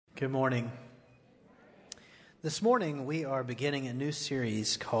Good morning. This morning we are beginning a new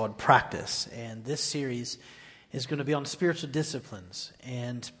series called Practice, and this series is going to be on spiritual disciplines.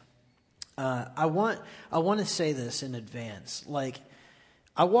 And I want to say this in advance. Like,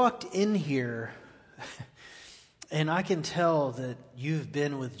 I walked in here, and I can tell that you've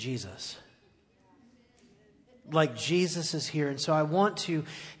been with Jesus. Like, Jesus is here, and so I want to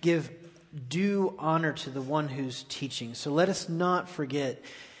give due honor to the one who's teaching. So let us not forget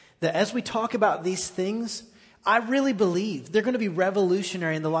that as we talk about these things, I really believe they're going to be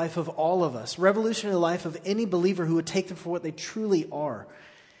revolutionary in the life of all of us, revolutionary in the life of any believer who would take them for what they truly are.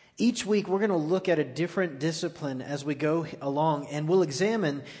 Each week, we're going to look at a different discipline as we go along, and we'll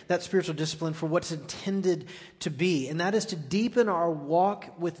examine that spiritual discipline for what's intended to be, and that is to deepen our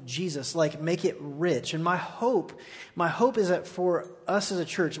walk with Jesus, like make it rich. And my hope is that for us as a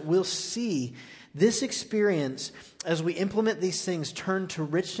church, we'll see this experience as we implement these things turn to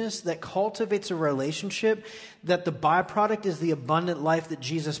richness that cultivates a relationship, that the byproduct is the abundant life that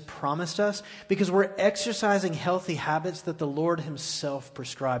Jesus promised us, because we're exercising healthy habits that the Lord Himself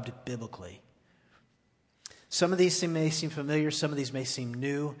prescribed biblically. Some of these may seem familiar, some of these may seem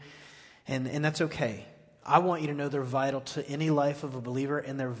new, and that's okay. I want you to know they're vital to any life of a believer,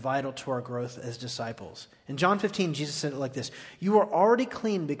 and they're vital to our growth as disciples. In John 15, Jesus said it like this: "You are already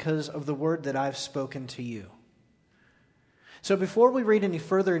clean because of the word that I've spoken to you." So before we read any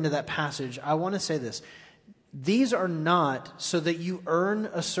further into that passage, I want to say this. These are not so that you earn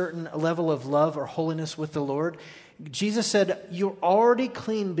a certain level of love or holiness with the Lord. Jesus said, "You're already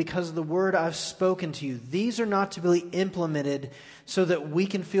clean because of the word I've spoken to you." These are not to be implemented so that we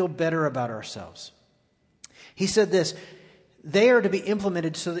can feel better about ourselves. He said this: "They are to be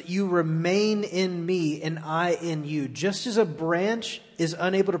implemented so that you remain in me and I in you. Just as a branch is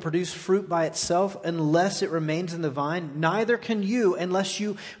unable to produce fruit by itself unless it remains in the vine, neither can you unless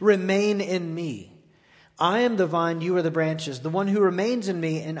you remain in me. I am the vine, you are the branches. The one who remains in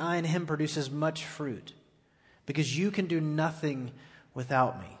me and I in him produces much fruit, because you can do nothing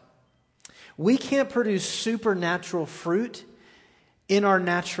without me." We can't produce supernatural fruit in our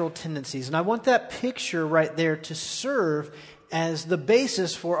natural tendencies. And I want that picture right there to serve as the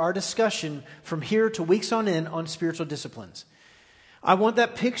basis for our discussion from here to weeks on end on spiritual disciplines. I want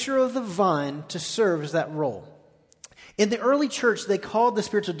that picture of the vine to serve as that role. In the early church, they called the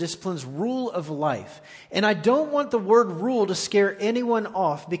spiritual disciplines rule of life. And I don't want the word rule to scare anyone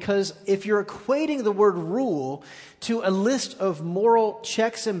off, because if you're equating the word rule to a list of moral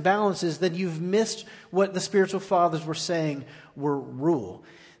checks and balances, then you've missed what the spiritual fathers were saying were rule.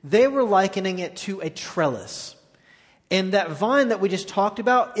 They were likening it to a trellis. And that vine that we just talked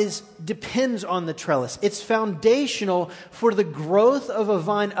about depends on the trellis. It's foundational for the growth of a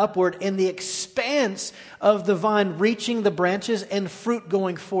vine upward and the expanse of the vine reaching the branches and fruit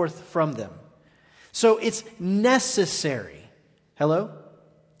going forth from them. So it's necessary. Hello?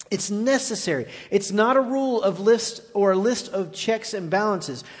 It's necessary. It's not a rule of list or a list of checks and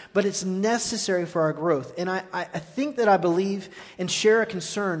balances, but it's necessary for our growth. And I think that I believe and share a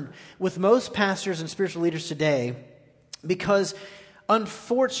concern with most pastors and spiritual leaders today, because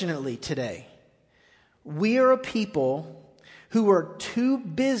unfortunately today, we are a people who are too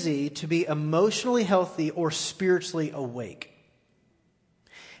busy to be emotionally healthy or spiritually awake.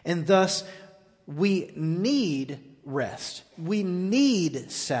 And thus, we need rest. We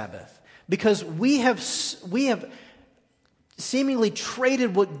need Sabbath, because we have seemingly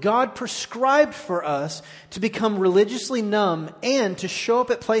traded what God prescribed for us to become religiously numb and to show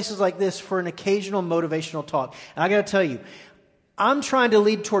up at places like this for an occasional motivational talk. And I got to tell you, I'm trying to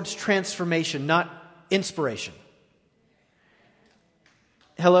lead towards transformation, not inspiration.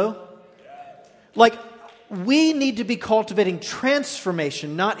 Hello? Like, we need to be cultivating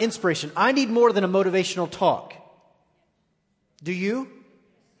transformation, not inspiration. I need more than a motivational talk. Do you?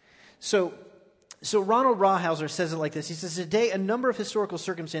 So Ronald Rawhauser says it like this. He says, "Today, a number of historical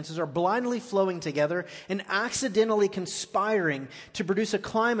circumstances are blindly flowing together and accidentally conspiring to produce a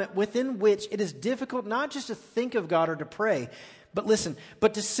climate within which it is difficult not just to think of God or to pray,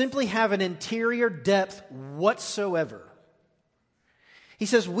 but to simply have an interior depth whatsoever." He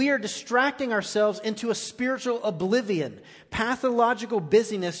says, "We are distracting ourselves into a spiritual oblivion. Pathological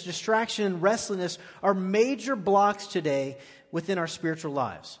busyness, distraction, and restlessness are major blocks today within our spiritual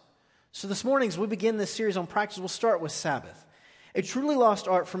lives." So this morning, as we begin this series on practice, we'll start with Sabbath, a truly lost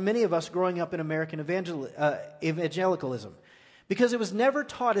art for many of us growing up in American evangelicalism, because it was never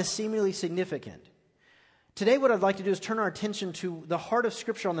taught as seemingly significant. Today, what I'd like to do is turn our attention to the heart of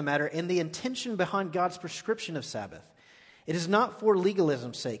Scripture on the matter and the intention behind God's prescription of Sabbath. It is not for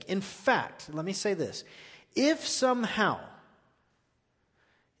legalism's sake. In fact, let me say this: if somehow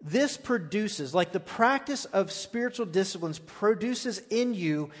this produces, like the practice of spiritual disciplines produces in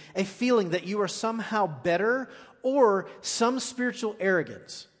you a feeling that you are somehow better or some spiritual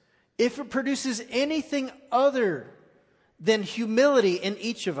arrogance. If it produces anything other than humility in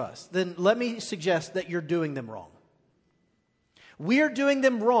each of us, then let me suggest that you're doing them wrong. We are doing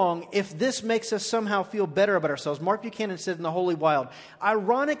them wrong if this makes us somehow feel better about ourselves. Mark Buchanan said in The Holy Wild,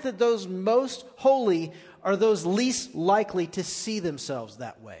 ironic that those most holy are those least likely to see themselves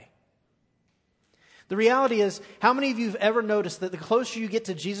that way. The reality is, how many of you have ever noticed that the closer you get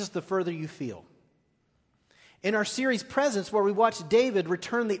to Jesus, the further you feel? In our series Presence, where we watch David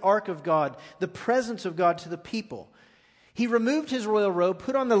return the ark of God, the presence of God to the people, he removed his royal robe,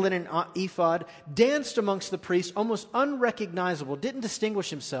 put on the linen ephod, danced amongst the priests, almost unrecognizable, didn't distinguish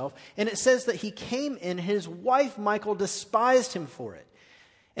himself. And it says that he came in, his wife Michal despised him for it.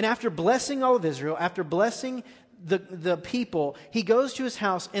 And after blessing all of Israel, after blessing the people, he goes to his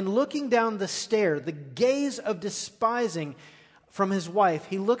house and looking down the stair, the gaze of despising from his wife,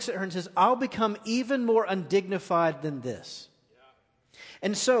 he looks at her and says, I'll become even more undignified than this.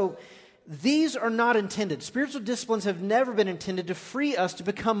 And so, these are not intended. Spiritual disciplines have never been intended to free us to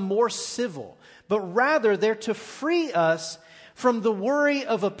become more civil, but rather they're to free us from the worry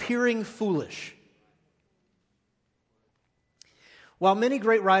of appearing foolish. While many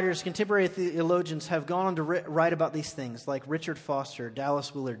great writers, contemporary theologians, have gone on to write about these things, like Richard Foster,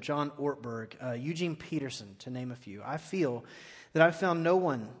 Dallas Willard, John Ortberg, Eugene Peterson, to name a few, I feel that I've found no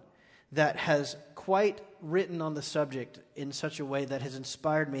one that has quite written on the subject in such a way that has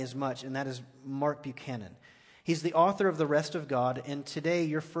inspired me as much, and that is Mark Buchanan. He's the author of The Rest of God, and today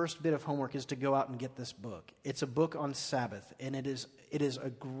your first bit of homework is to go out and get this book. It's a book on Sabbath, and it is a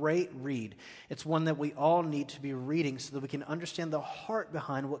great read. It's one that we all need to be reading so that we can understand the heart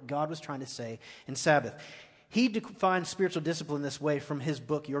behind what God was trying to say in Sabbath. He defines spiritual discipline this way from his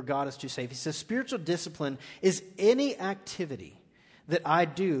book, Your God is Too Safe. He says, spiritual discipline is any activity that I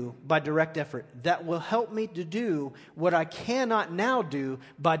do by direct effort that will help me to do what I cannot now do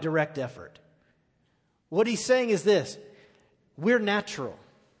by direct effort. What he's saying is this: we're natural.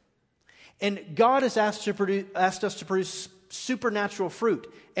 And God has asked us to produce supernatural fruit,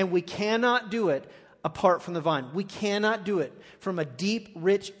 and we cannot do it apart from the vine. We cannot do it from a deep,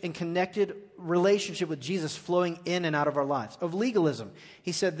 rich, and connected relationship with Jesus flowing in and out of our lives. Of legalism,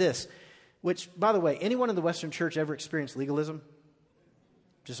 he said this, which, by the way, anyone in the Western church ever experienced legalism?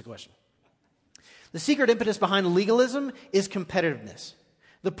 Just a question. The secret impetus behind legalism is competitiveness.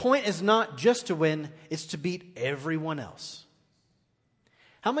 The point is not just to win, it's to beat everyone else.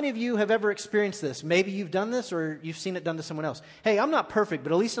 How many of you have ever experienced this? Maybe you've done this or you've seen it done to someone else. Hey, I'm not perfect,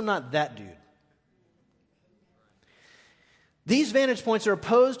 but at least I'm not that dude. These vantage points are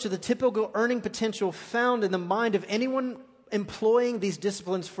opposed to the typical earning potential found in the mind of anyone employing these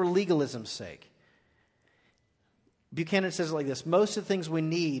disciplines for legalism's sake. Buchanan says it like this: most of the things we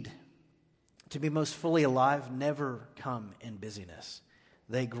need to be most fully alive never come in busyness.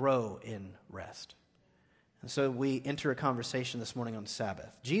 They grow in rest. And so we enter a conversation this morning on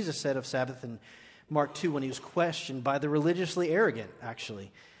Sabbath. Jesus said of Sabbath in Mark 2 when he was questioned by the religiously arrogant,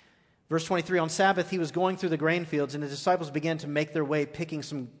 actually. Verse 23, on Sabbath he was going through the grain fields, and his disciples began to make their way picking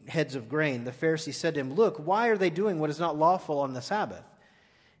some heads of grain. The Pharisee said to him, look, why are they doing what is not lawful on the Sabbath?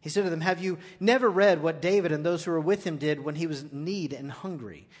 He said to them, have you never read what David and those who were with him did when he was in need and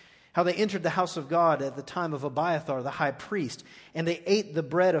hungry? How they entered the house of God at the time of Abiathar, the high priest, and they ate the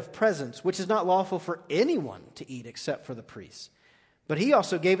bread of presence, which is not lawful for anyone to eat except for the priests. But he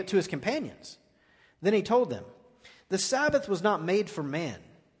also gave it to his companions. Then he told them, the Sabbath was not made for man.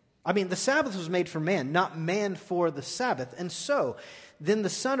 The Sabbath was made for man, not man for the Sabbath. And so, then the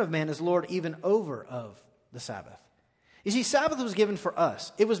Son of Man is Lord even over of the Sabbath. You see, Sabbath was given for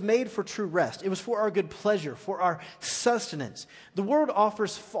us. It was made for true rest. It was for our good pleasure, for our sustenance. The world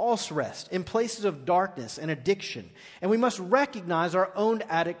offers false rest in places of darkness and addiction, and we must recognize our own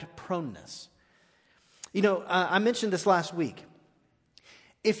addict proneness. I mentioned this last week.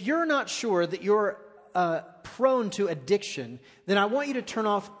 If you're not sure that you're prone to addiction, then I want you to turn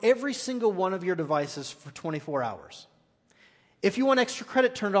off every single one of your devices for 24 hours. If you want extra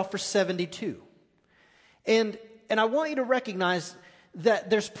credit, turn it off for 72. And I want you to recognize that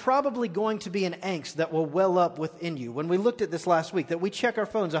there's probably going to be an angst that will well up within you. When we looked at this last week, that we check our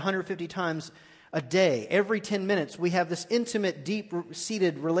phones 150 times a day. Every 10 minutes, we have this intimate,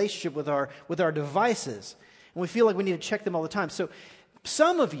 deep-seated relationship with our devices. And we feel like we need to check them all the time. So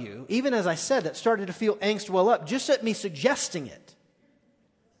some of you, even as I said that, started to feel angst well up just at me suggesting it.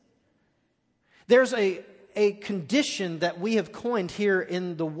 There's a a condition that we have coined here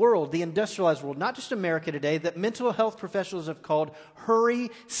in the world, the industrialized world, not just America today, that mental health professionals have called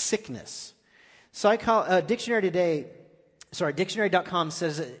hurry sickness. Dictionary.com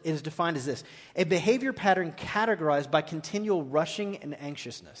says it is defined as this: a behavior pattern categorized by continual rushing and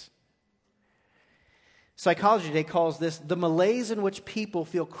anxiousness. Psychology Today calls this the malaise in which people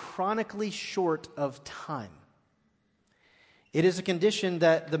feel chronically short of time. It is a condition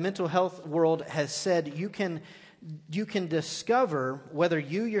that the mental health world has said you can discover whether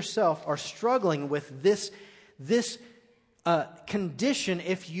you yourself are struggling with this condition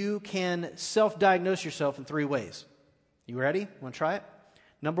if you can self-diagnose yourself in 3 ways. You ready? Want to try it?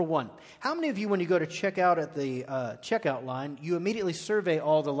 Number 1, how many of you, when you go to check out at the checkout line, you immediately survey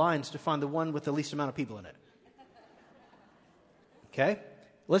all the lines to find the one with the least amount of people in it? Okay?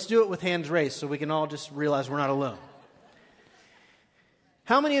 Let's do it with hands raised so we can all just realize we're not alone.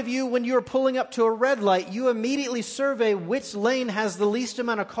 How many of you, when you're pulling up to a red light, you immediately survey which lane has the least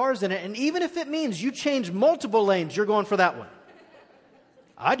amount of cars in it, and even if it means you change multiple lanes, you're going for that one?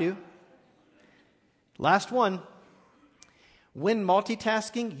 I do. Last one. When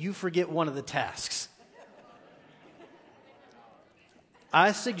multitasking, you forget one of the tasks.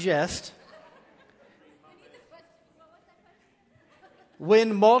 I suggest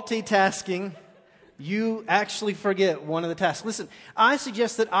when multitasking, you actually forget one of the tasks. Listen, I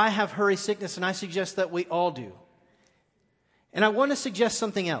suggest that I have hurry sickness, and I suggest that we all do. And I want to suggest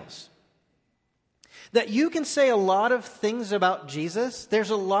something else. That you can say a lot of things about Jesus. There's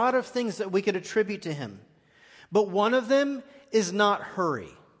a lot of things that we could attribute to him. But one of them is not hurry.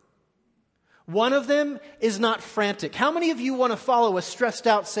 One of them is not frantic. How many of you want to follow a stressed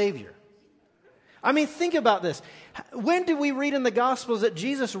out Savior? I mean, think about this. When do we read in the Gospels that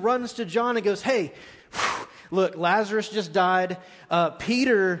Jesus runs to John and goes, hey, look, Lazarus just died.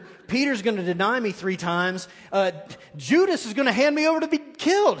 Peter's going to deny me 3 times. Judas is going to hand me over to be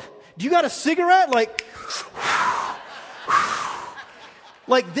killed. Do you got a cigarette? Like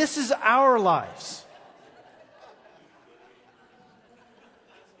this is our lives.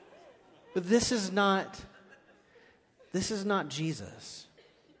 But this is not Jesus.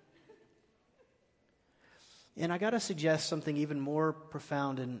 And I got to suggest something even more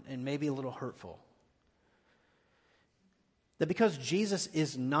profound and maybe a little hurtful. That because Jesus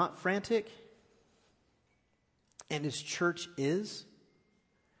is not frantic and his church is,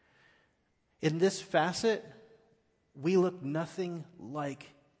 in this facet, we look nothing like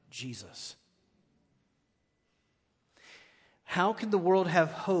Jesus. How can the world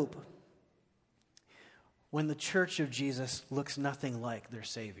have hope when the church of Jesus looks nothing like their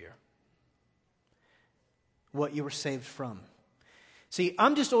Savior? What you were saved from. See,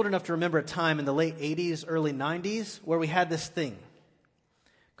 I'm just old enough to remember a time in the late 80s, early 90s, where we had this thing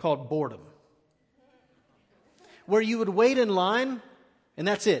called boredom. Where you would wait in line, and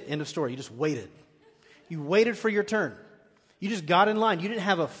that's it, end of story. You just waited. You waited for your turn. You just got in line. You didn't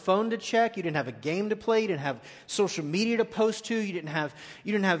have a phone to check. You didn't have a game to play. You didn't have social media to post to. You didn't have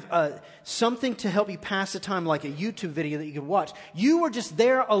something to help you pass the time like a YouTube video that you could watch. You were just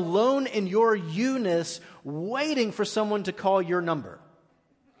there alone in your you-ness, waiting for someone to call your number.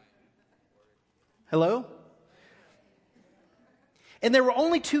 Hello? And there were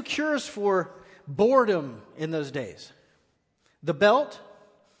only 2 cures for boredom in those days: the belt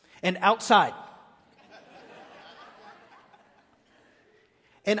and outside.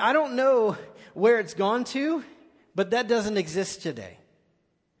 And I don't know where it's gone to, but that doesn't exist today.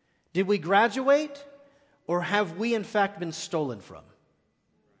 Did we graduate, or have we in fact been stolen from?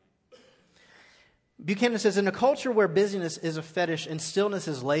 Buchanan says, in a culture where busyness is a fetish and stillness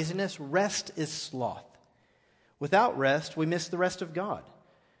is laziness, rest is sloth. Without rest, we miss the rest of God.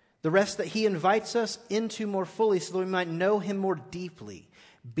 The rest that he invites us into more fully so that we might know him more deeply.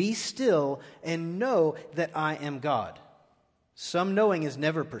 Be still and know that I am God. Some knowing is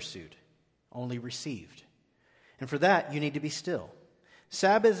never pursued, only received. And for that, you need to be still.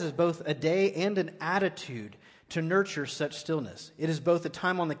 Sabbath is both a day and an attitude to nurture such stillness. It is both a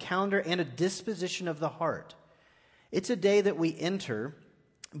time on the calendar and a disposition of the heart. It's a day that we enter,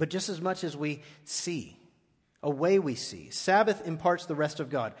 but just as much as we see, a way we see. Sabbath imparts the rest of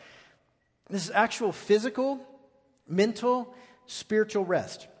God. This is actual physical, mental, spiritual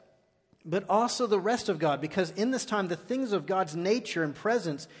rest. But also the rest of God, because in this time, the things of God's nature and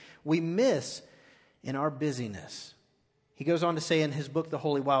presence we miss in our busyness. He goes on to say in his book, The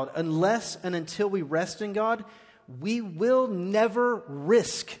Holy Wild, unless and until we rest in God, we will never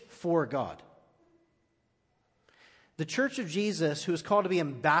risk for God. The church of Jesus, who is called to be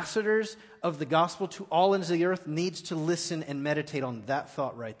ambassadors of the gospel to all ends of the earth, needs to listen and meditate on that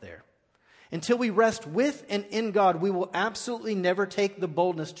thought right there. Until we rest with and in God, we will absolutely never take the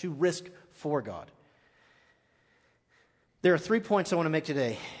boldness to risk for God. There are 3 points I want to make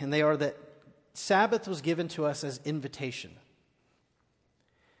today, and they are that Sabbath was given to us as invitation.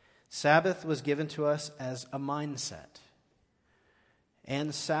 Sabbath was given to us as a mindset.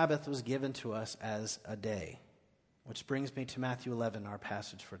 And Sabbath was given to us as a day. Which brings me to Matthew 11, our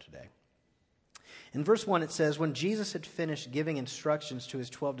passage for today. In verse 1 it says, when Jesus had finished giving instructions to his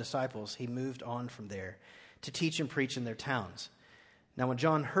 12 disciples, he moved on from there to teach and preach in their towns. Now when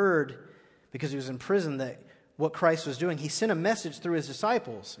John heard, because he was in prison, that what Christ was doing, he sent a message through his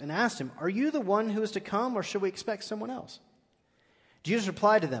disciples and asked him, are you the one who is to come, or should we expect someone else? Jesus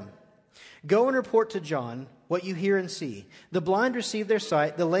replied to them, go and report to John what you hear and see. The blind receive their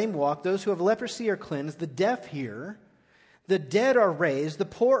sight, the lame walk, those who have leprosy are cleansed, the deaf hear, the dead are raised, the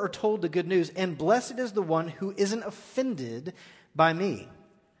poor are told the good news, and blessed is the one who isn't offended by me.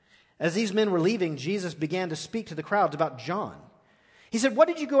 As these men were leaving, Jesus began to speak to the crowds about John. He said, what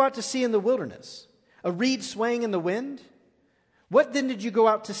did you go out to see in the wilderness? A reed swaying in the wind? What then did you go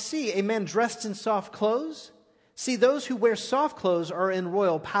out to see? A man dressed in soft clothes? See, those who wear soft clothes are in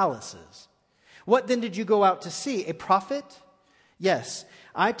royal palaces. What then did you go out to see? A prophet? Yes,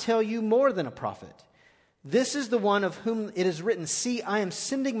 I tell you, more than a prophet. This is the one of whom it is written, see, I am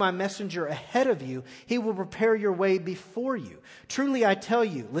sending my messenger ahead of you. He will prepare your way before you. Truly I tell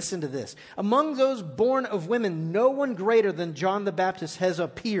you, listen to this, among those born of women, no one greater than John the Baptist has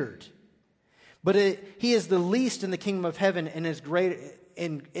appeared. But he is the least in the kingdom of heaven, and is great.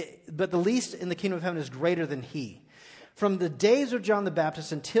 But the least in the kingdom of heaven is greater than he. From the days of John the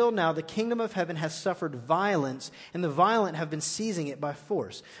Baptist until now, the kingdom of heaven has suffered violence, and the violent have been seizing it by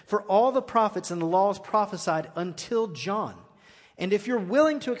force. For all the prophets and the laws prophesied until John. And if you're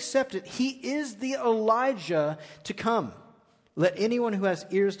willing to accept it, he is the Elijah to come. Let anyone who has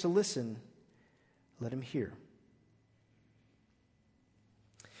ears to listen, let him hear.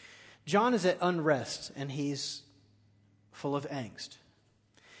 John is at unrest, and he's full of angst.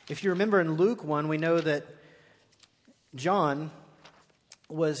 If you remember in Luke 1, we know that John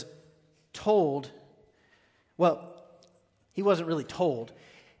was told, well, he wasn't really told.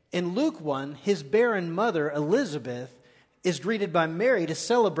 In Luke 1, his barren mother, Elizabeth, is greeted by Mary to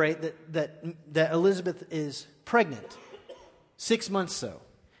celebrate that Elizabeth is pregnant, 6 months so.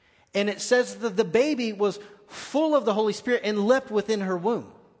 And it says that the baby was full of the Holy Spirit and leapt within her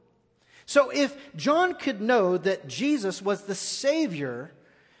womb. So if John could know that Jesus was the Savior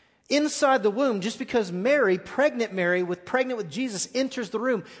inside the womb, just because Mary, pregnant with Jesus, enters the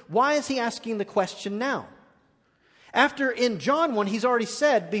room, why is he asking the question now? After in John 1, he's already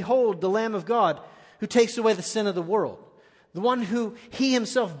said, behold, the Lamb of God who takes away the sin of the world, the one who he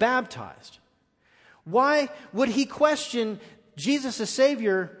himself baptized. Why would he question Jesus as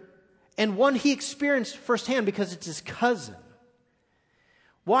Savior and one he experienced firsthand because it's his cousin?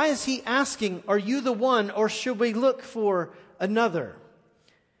 Why is he asking, are you the one, or should we look for another?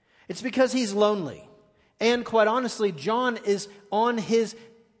 It's because he's lonely. And quite honestly, John is on his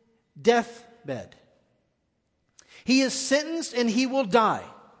deathbed. He is sentenced and he will die.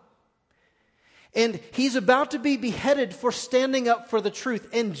 And he's about to be beheaded for standing up for the truth.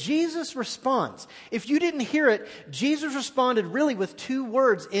 And Jesus responds. If you didn't hear it, Jesus responded really with 2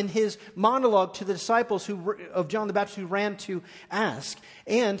 words in his monologue to the disciples of John the Baptist who ran to ask.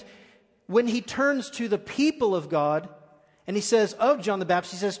 And when he turns to the people of God and he says of John the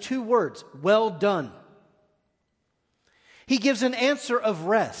Baptist, he says 2 words, well done. He gives an answer of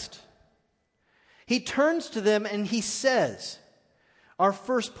rest. He turns to them and he says, our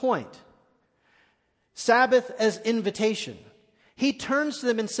first point, Sabbath as invitation. He turns to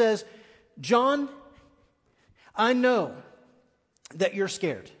them and says, John, I know that you're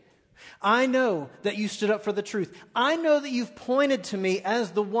scared. I know that you stood up for the truth. I know that you've pointed to me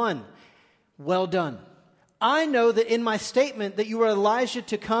as the one. Well done. I know that in my statement that you are Elijah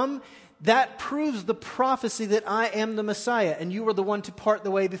to come, that proves the prophecy that I am the Messiah and you were the one to part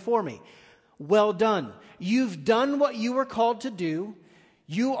the way before me. Well done. You've done what you were called to do.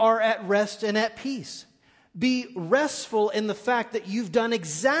 You are at rest and at peace. Be restful in the fact that you've done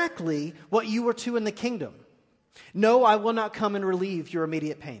exactly what you were to in the kingdom. No, I will not come and relieve your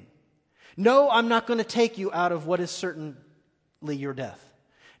immediate pain. No, I'm not going to take you out of what is certainly your death.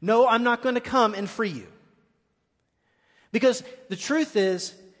 No, I'm not going to come and free you. Because the truth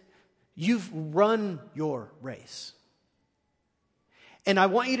is, you've run your race. And I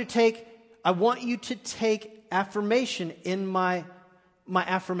want you to take affirmation in my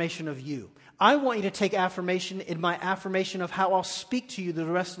affirmation of you. I want you to take affirmation in my affirmation of how I'll speak to you to the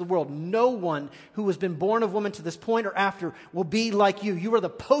rest of the world. No one who has been born of woman to this point or after will be like you. You are the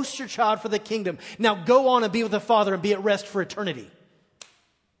poster child for the kingdom. Now go on and be with the Father and be at rest for eternity.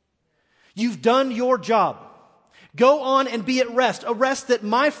 You've done your job. Go on and be at rest. A rest that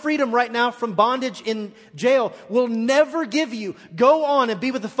my freedom right now from bondage in jail will never give you. Go on and be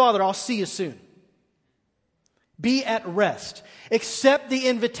with the Father. I'll see you soon. Be at rest. Accept the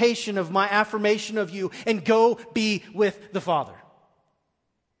invitation of my affirmation of you and go be with the Father.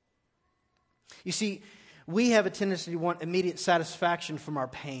 You see, we have a tendency to want immediate satisfaction from our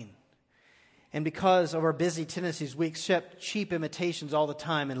pain. And because of our busy tendencies, we accept cheap imitations all the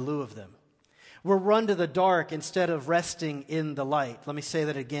time in lieu of them. We're run to the dark instead of resting in the light. Let me say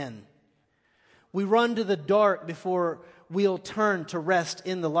that again. We run to the dark before we'll turn to rest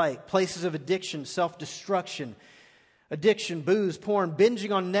in the light. Places of addiction, self-destruction, addiction, booze, porn,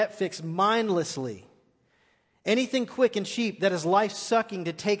 binging on Netflix mindlessly. Anything quick and cheap that is life-sucking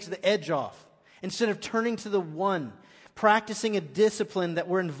to take the edge off. Instead of turning to the one, practicing a discipline that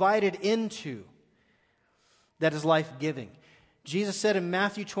we're invited into that is life-giving. Jesus said in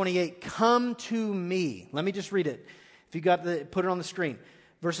Matthew 28, "Come to me." Let me just read it. If you got put it on the screen.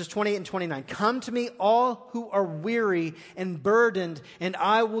 Verses 28 and 29. "Come to me, all who are weary and burdened, and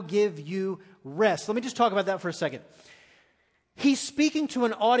I will give you rest." Let me just talk about that for a second. He's speaking to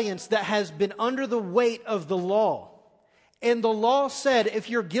an audience that has been under the weight of the law. And the law said, if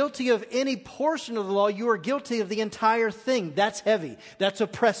you're guilty of any portion of the law, you are guilty of the entire thing. That's heavy. That's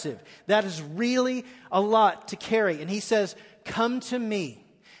oppressive. That is really a lot to carry. And he says, "Come to me.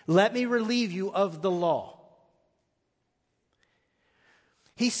 Let me relieve you of the law."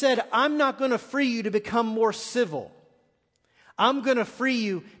 He said, I'm not going to free you to become more civil. I'm going to free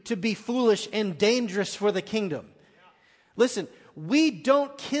you to be foolish and dangerous for the kingdom. Listen, we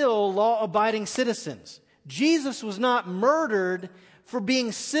don't kill law-abiding citizens. Jesus was not murdered for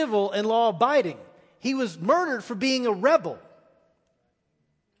being civil and law-abiding. He was murdered for being a rebel.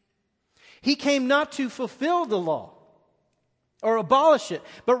 He came not to fulfill the law or abolish it,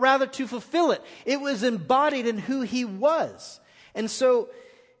 but rather to fulfill it. It was embodied in who he was. And so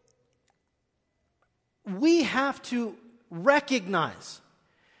we have to recognize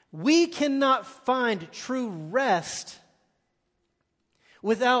we cannot find true rest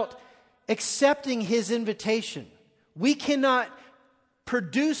without accepting his invitation. We cannot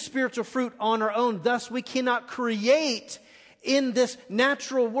produce spiritual fruit on our own. Thus, we cannot create in this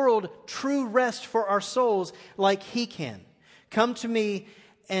natural world true rest for our souls like he can. Come to me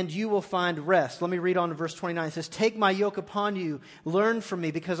and you will find rest. Let me read on to verse 29. It says, "Take my yoke upon you, learn from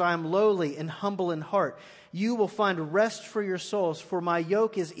me, because I am lowly and humble in heart. You will find rest for your souls, for my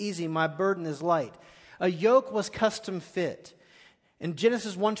yoke is easy, my burden is light." A yoke was custom fit. In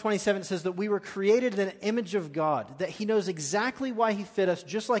Genesis 1:27 it says that we were created in an image of God, that he knows exactly why he fit us,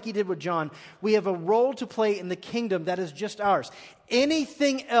 just like he did with John. We have a role to play in the kingdom that is just ours.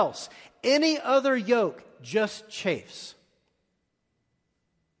 Anything else, any other yoke, just chafes.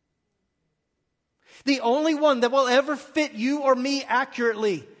 The only one that will ever fit you or me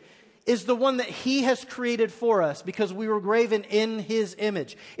accurately is the one that he has created for us, because we were graven in his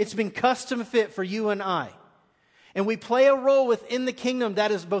image. It's been custom fit for you and I. And we play a role within the kingdom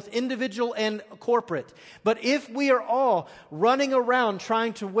that is both individual and corporate. But if we are all running around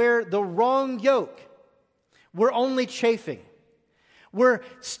trying to wear the wrong yoke, we're only chafing. We're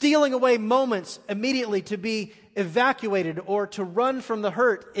stealing away moments immediately to be evacuated or to run from the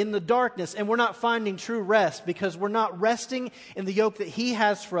hurt in the darkness. And we're not finding true rest because we're not resting in the yoke that he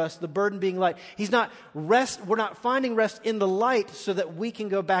has for us, the burden being light. We're not finding rest in the light so that we can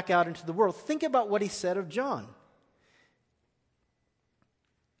go back out into the world. Think about what he said of John.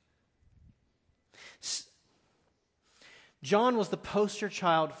 John was the poster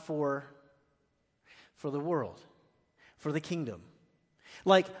child for the world, for the kingdom.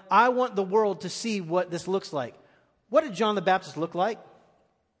 Like, I want the world to see what this looks like. What did John the Baptist look like?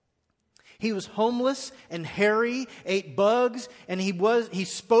 He was homeless and hairy, ate bugs, and he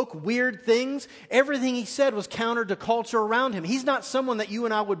spoke weird things. Everything he said was counter to culture around him. He's not someone that you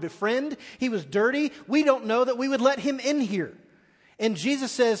and I would befriend. He was dirty. We don't know that we would let him in here. And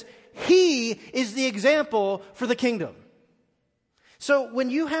Jesus says, he is the example for the kingdom. So when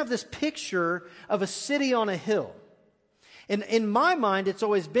you have this picture of a city on a hill, and in my mind, it's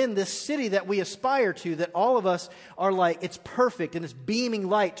always been this city that we aspire to, that all of us are like, it's perfect and it's beaming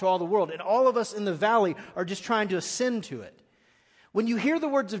light to all the world. And all of us in the valley are just trying to ascend to it. When you hear the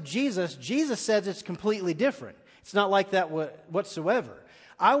words of Jesus, Jesus says it's completely different. It's not like that whatsoever.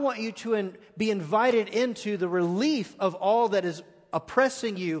 I want you to be invited into the relief of all that is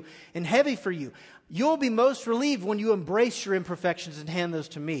oppressing you and heavy for you. You'll be most relieved when you embrace your imperfections and hand those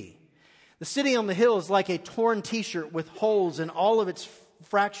to me. The city on the hill is like a torn t-shirt with holes and all of its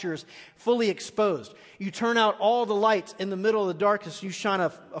fractures fully exposed. You turn out all the lights in the middle of the darkness, you shine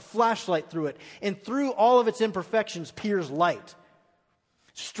a flashlight through it, and through all of its imperfections peers light.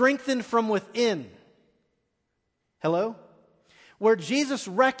 Strengthened from within. Hello? Where Jesus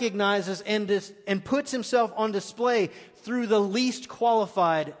recognizes and puts himself on display through the least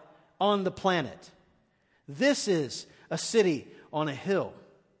qualified on the planet. This is a city on a hill.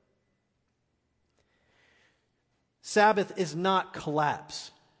 Sabbath is not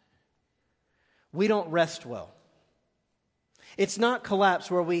collapse. We don't rest well. It's not collapse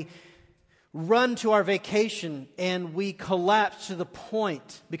where we run to our vacation and we collapse to the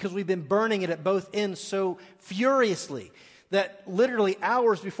point because we've been burning it at both ends so furiously that literally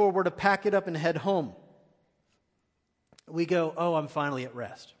hours before we're to pack it up and head home, we go, oh, I'm finally at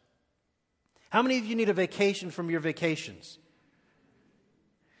rest. How many of you need a vacation from your vacations?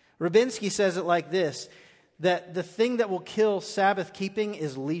 Rubinsky says it like this, that the thing that will kill Sabbath keeping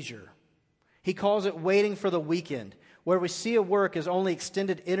is leisure. He calls it waiting for the weekend, where we see a work as only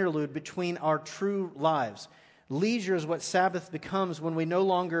extended interlude between our true lives. Leisure is what Sabbath becomes when we no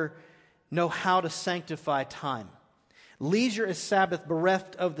longer know how to sanctify time. Leisure is Sabbath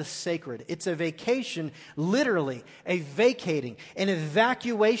bereft of the sacred. It's a vacation, literally, a vacating, an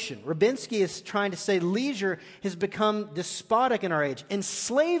evacuation. Rubinsky is trying to say leisure has become despotic in our age,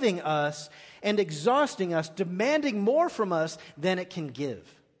 enslaving us and exhausting us, demanding more from us than it can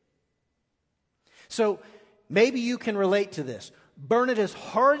give. So maybe you can relate to this. Burn it as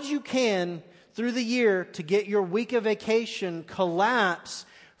hard as you can through the year to get your week of vacation collapse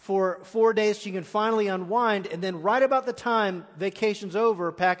for 4 days so you can finally unwind, and then right about the time vacation's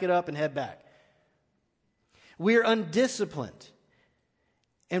over, pack it up and head back. We're undisciplined.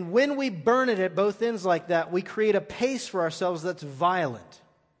 And when we burn it at both ends like that, we create a pace for ourselves that's violent.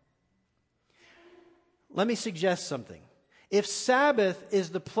 Let me suggest something. If Sabbath is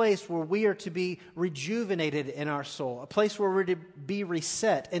the place where we are to be rejuvenated in our soul, a place where we're to be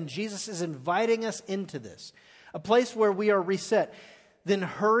reset, and Jesus is inviting us into this, a place where we are reset, then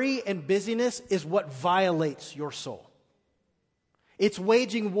hurry and busyness is what violates your soul. It's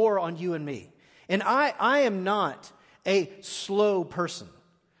waging war on you and me. And I am not a slow person.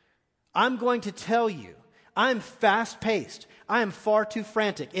 I'm going to tell you, I'm fast-paced. I am far too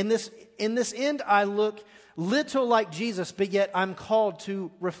frantic. In this end, I look little like Jesus, but yet I'm called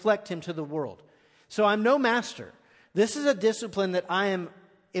to reflect him to the world. So I'm no master. This is a discipline that I am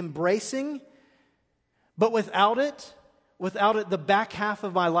embracing, but without it, the back half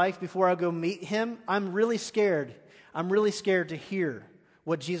of my life before I go meet him, I'm really scared. I'm really scared to hear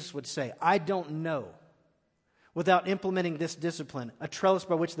what Jesus would say. I don't know. Without implementing this discipline, a trellis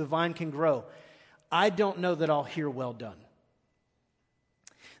by which the vine can grow, I don't know that I'll hear well done.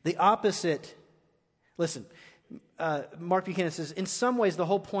 The opposite, listen, Mark Buchanan says, in some ways the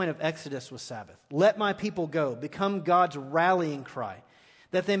whole point of Exodus was Sabbath. Let my people go, become God's rallying cry,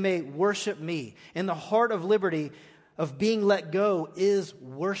 that they may worship me. And the heart of liberty of being let go is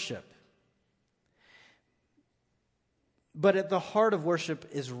worship. But at the heart of worship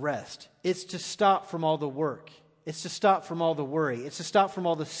is rest. It's to stop from all the work. It's to stop from all the worry. It's to stop from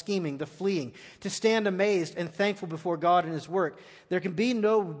all the scheming, the fleeing, to stand amazed and thankful before God and his work. There can be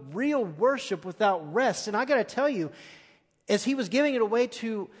no real worship without rest. And I got to tell you, as he was giving it away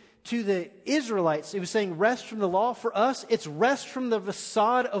to the Israelites, he was saying rest from the law. For us, it's rest from the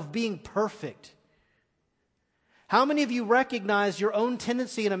facade of being perfect. How many of you recognize your own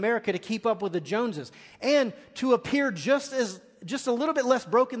tendency in America to keep up with the Joneses and to appear just a little bit less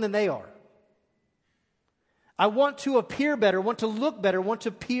broken than they are? I want to appear better, want to look better, want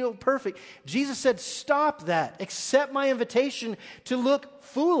to feel perfect. Jesus said, stop that. Accept my invitation to look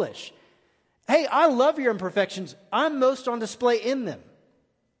foolish. Hey, I love your imperfections. I'm most on display in them.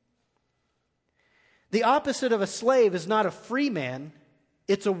 The opposite of a slave is not a free man,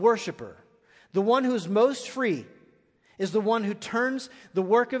 it's a worshiper. The one who is most free is the one who turns the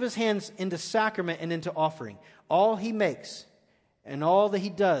work of his hands into sacrament and into offering. All he makes and all that he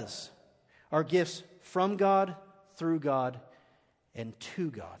does are gifts from God, through God, and to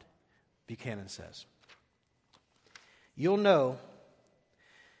God, Buchanan says. You'll know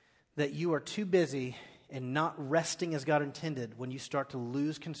that you are too busy and not resting as God intended when you start to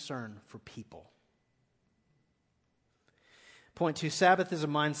lose concern for people. Point 2, Sabbath is a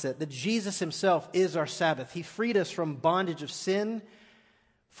mindset that Jesus himself is our Sabbath. He freed us from bondage of sin,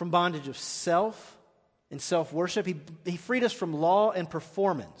 from bondage of self and self-worship. He freed us from law and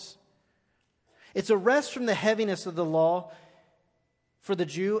performance. It's a rest from the heaviness of the law for the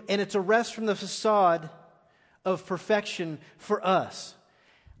Jew, and it's a rest from the facade of perfection for us.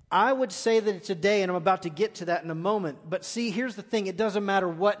 I would say that it's a day, and I'm about to get to that in a moment. But see, here's the thing. It doesn't matter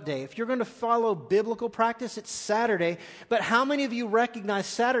what day. If you're going to follow biblical practice, it's Saturday. But how many of you recognize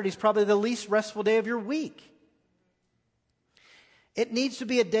Saturday is probably the least restful day of your week? It needs to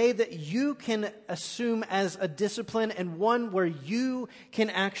be a day that you can assume as a discipline and one where you can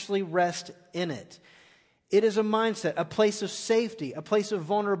actually rest in it. It is a mindset, a place of safety, a place of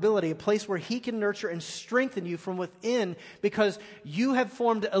vulnerability, a place where He can nurture and strengthen you from within because you have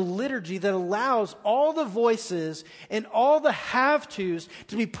formed a liturgy that allows all the voices and all the have-tos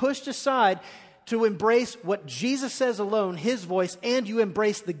to be pushed aside to embrace what Jesus says alone, His voice, and you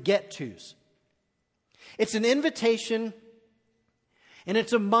embrace the get-tos. It's an invitation. And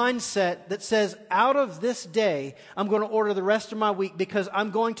it's a mindset that says, out of this day, I'm going to order the rest of my week because I'm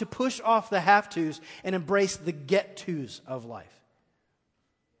going to push off the have-tos and embrace the get-tos of life.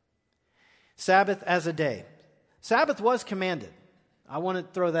 Sabbath as a day. Sabbath was commanded. I want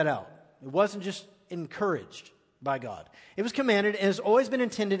to throw that out. It wasn't just encouraged by God. It was commanded and has always been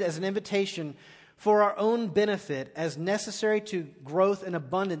intended as an invitation for our own benefit as necessary to growth and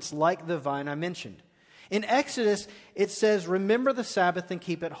abundance like the vine I mentioned. In Exodus, it says, remember the Sabbath and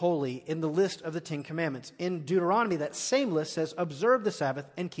keep it holy in the list of the 10 Commandments. In Deuteronomy, that same list says, observe the Sabbath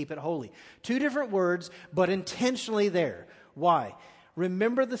and keep it holy. 2 different words, but intentionally there. Why?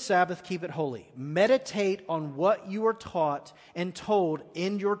 Remember the Sabbath, keep it holy. Meditate on what you are taught and told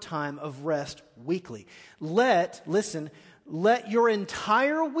in your time of rest weekly. Let your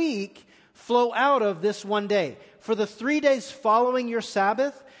entire week flow out of this one day. For the 3 days following your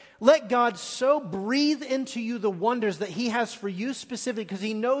Sabbath, let God so breathe into you the wonders that He has for you specifically because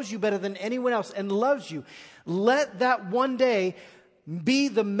He knows you better than anyone else and loves you. Let that one day be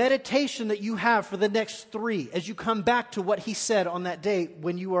the meditation that you have for the next 3 as you come back to what He said on that day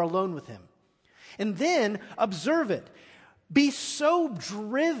when you are alone with Him. And then observe it. Be so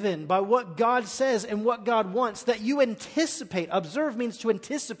driven by what God says and what God wants that you anticipate. Observe means to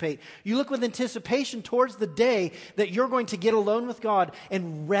anticipate. You look with anticipation towards the day that you're going to get alone with God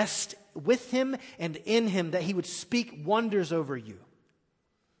and rest with Him and in Him, that He would speak wonders over you.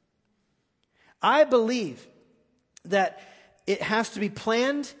 I believe that it has to be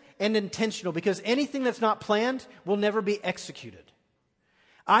planned and intentional because anything that's not planned will never be executed.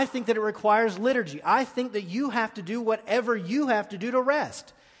 I think that it requires liturgy. I think that you have to do whatever you have to do to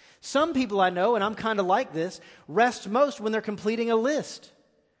rest. Some people I know, and I'm kind of like this, rest most when they're completing a list.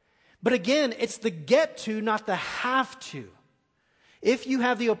 But again, it's the get to, not the have to. If you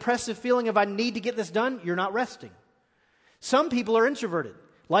have the oppressive feeling of I need to get this done, you're not resting. Some people are introverted,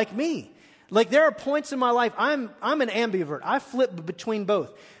 like me. Like there are points in my life, I'm an ambivert. I flip between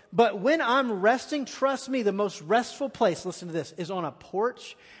both. But when I'm resting, trust me, the most restful place, listen to this, is on a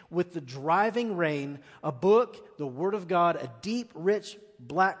porch with the driving rain, a book, the Word of God, a deep, rich,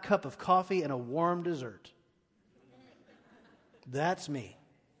 black cup of coffee, and a warm dessert. That's me.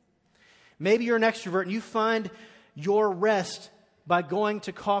 Maybe you're an extrovert and you find your rest by going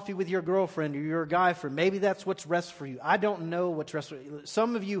to coffee with your girlfriend or your guy friend. Maybe that's what's rest for you. I don't know what's rest for you.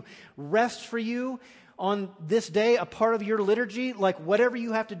 Some of you, rest for you on this day, a part of your liturgy, like whatever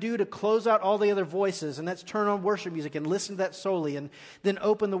you have to do to close out all the other voices, and that's turn on worship music and listen to that solely, and then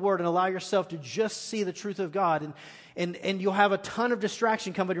open the Word and allow yourself to just see the truth of God. And you'll have a ton of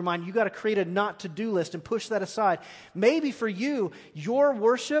distraction come into your mind. You got to create a not to-do list and push that aside. Maybe for you, your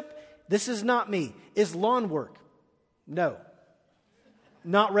worship, this is not me, is lawn work. No,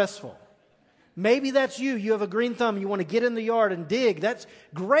 not restful. Maybe that's you. You have a green thumb. You want to get in the yard and dig. That's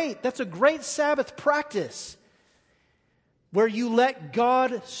great. That's a great Sabbath practice where you let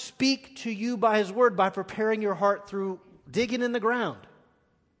God speak to you by His Word by preparing your heart through digging in the ground.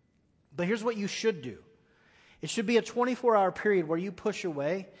 But here's what you should do. It should be a 24-hour period where you push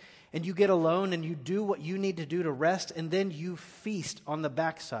away and you get alone and you do what you need to do to rest, and then you feast on the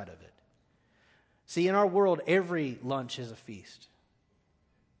backside of it. See, in our world, every lunch is a feast.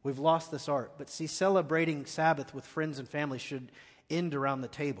 We've lost this art. But see, celebrating Sabbath with friends and family should end around the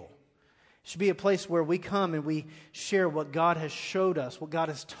table. It should be a place where we come and we share what God has showed us, what God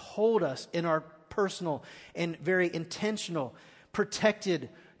has told us in our personal and very intentional, protected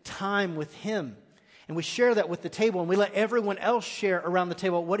time with Him. And we share that with the table, and we let everyone else share around the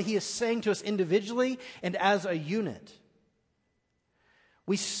table what He is saying to us individually and as a unit.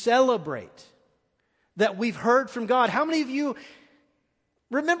 We celebrate that we've heard from God. How many of you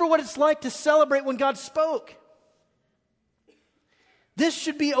remember what it's like to celebrate when God spoke? This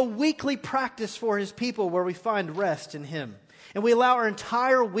should be a weekly practice for His people where we find rest in Him. And we allow our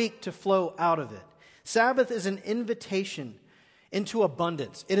entire week to flow out of it. Sabbath is an invitation into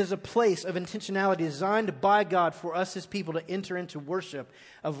abundance. It is a place of intentionality designed by God for us, His people, to enter into worship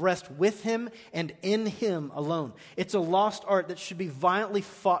of rest with Him and in Him alone. It's a lost art that should be violently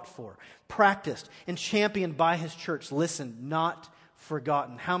fought for, practiced, and championed by His church. Listen, not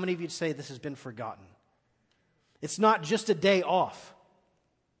forgotten. How many of you say this has been forgotten? It's not just a day off.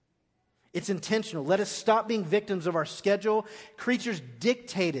 It's intentional. Let us stop being victims of our schedule, creatures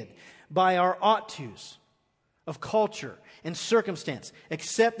dictated by our ought-tos of culture and circumstance.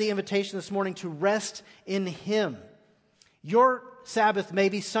 Accept the invitation this morning to rest in Him. Your Sabbath may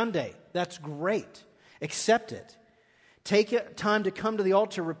be Sunday. That's great. Accept it. Take time to come to the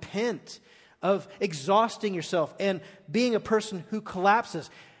altar, repent of exhausting yourself and being a person who collapses.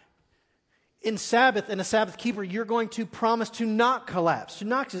 In Sabbath, and a Sabbath keeper, you're going to promise to not collapse,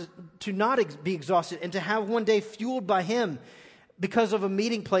 to not be exhausted, and to have one day fueled by Him because of a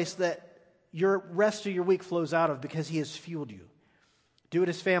meeting place that your rest of your week flows out of, because He has fueled you. Do it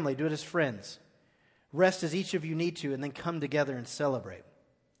as family, do it as friends. Rest as each of you need to, and then come together and celebrate.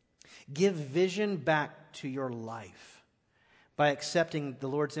 Give vision back to your life by accepting the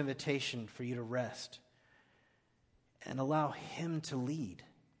Lord's invitation for you to rest, and allow Him to lead.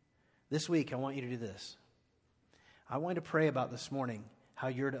 This week, I want you to do this. I want you to pray about this morning how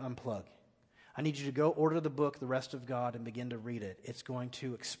you're to unplug. I need you to go order the book, The Rest of God, and begin to read it. It's going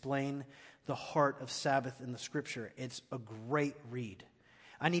to explain the heart of Sabbath in the Scripture. It's a great read.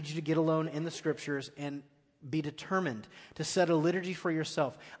 I need you to get alone in the Scriptures and be determined to set a liturgy for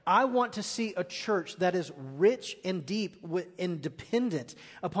yourself. I want to see a church that is rich and deep and dependent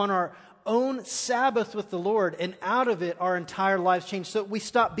upon our own Sabbath with the Lord, and out of it our entire lives change, so that we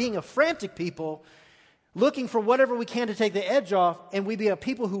stop being a frantic people looking for whatever we can to take the edge off, and we be a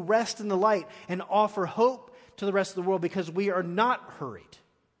people who rest in the light and offer hope to the rest of the world, because we are not hurried.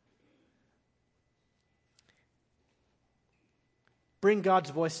 Bring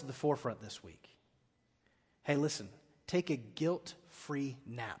God's voice to the forefront this week. Hey, listen, take a guilt-free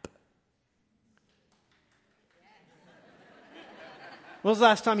nap. When was the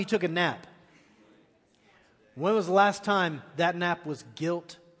last time you took a nap? When was the last time that nap was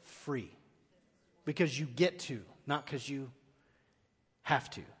guilt-free? Because you get to, not because you have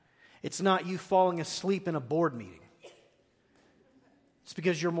to. It's not you falling asleep in a board meeting. It's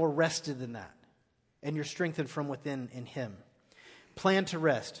because you're more rested than that, and you're strengthened from within in Him. Plan to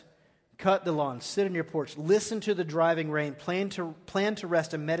rest. Cut the lawn. Sit on your porch. Listen to the driving rain. Plan to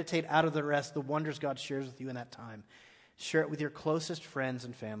rest and meditate out of the rest the wonders God shares with you in that time. Share it with your closest friends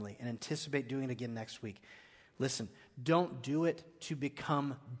and family, and anticipate doing it again next week. Listen, don't do it to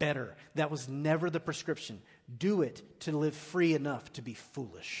become better. That was never the prescription. Do it to live free enough to be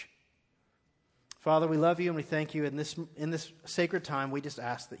foolish. Father, we love you and we thank you. In this sacred time, we just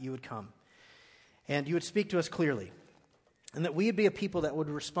ask that you would come and you would speak to us clearly, and that we would be a people that would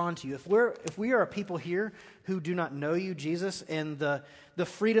respond to you. If we are a people here who do not know you, Jesus, and the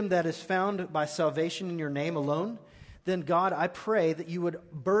freedom that is found by salvation in your name alone, then God, I pray that you would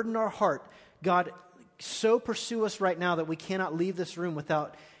burden our heart. God, so pursue us right now that we cannot leave this room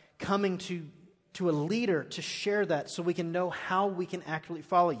without coming to a leader to share that, so we can know how we can accurately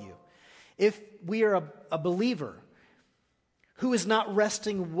follow you. If we are a believer who is not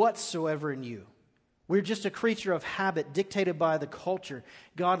resting whatsoever in you, we're just a creature of habit dictated by the culture,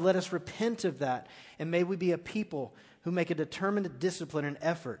 God, let us repent of that, and may we be a people who make a determined discipline and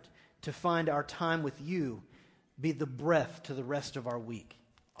effort to find our time with you be the breath to the rest of our week,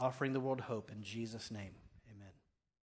 offering the world hope in Jesus' name.